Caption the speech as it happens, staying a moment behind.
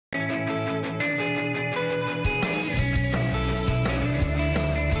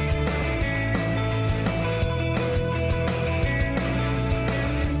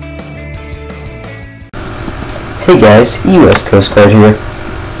Hey guys, US Coast Guard here.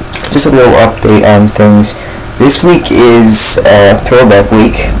 Just a little update on things. This week is Throwback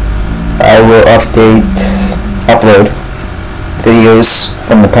week. I will upload videos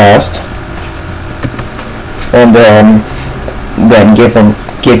from the past, and then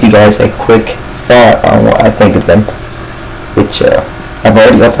give you guys a quick thought on what I think of them. Which I've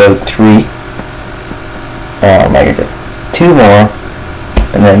already uploaded 3. I gotta get 2 more,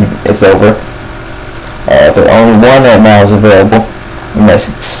 and then it's over. But only one right now is available, unless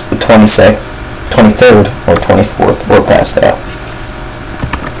it's the 23rd or 24th or past that.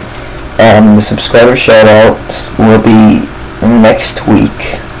 The subscriber shoutouts will be next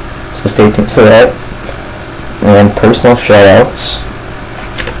week, so stay tuned for that. And personal shoutouts.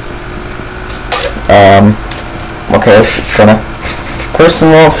 Okay, it's gonna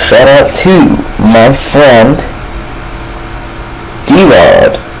personal shoutout to my friend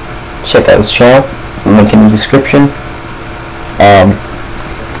D-Rod. Check out his channel. Link in the description. I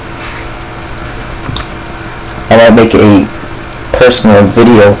might make a personal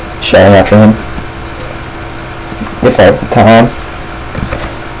video shouting out to him if I have the time.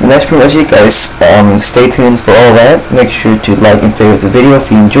 And that's pretty much it, guys. Stay tuned for all that. Make sure to like and favorite the video if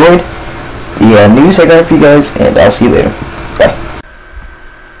you enjoyed the news I got for you guys, and I'll see you later. Bye.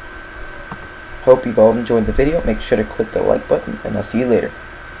 Hope you've all enjoyed the video. Make sure to click the like button, and I'll see you later.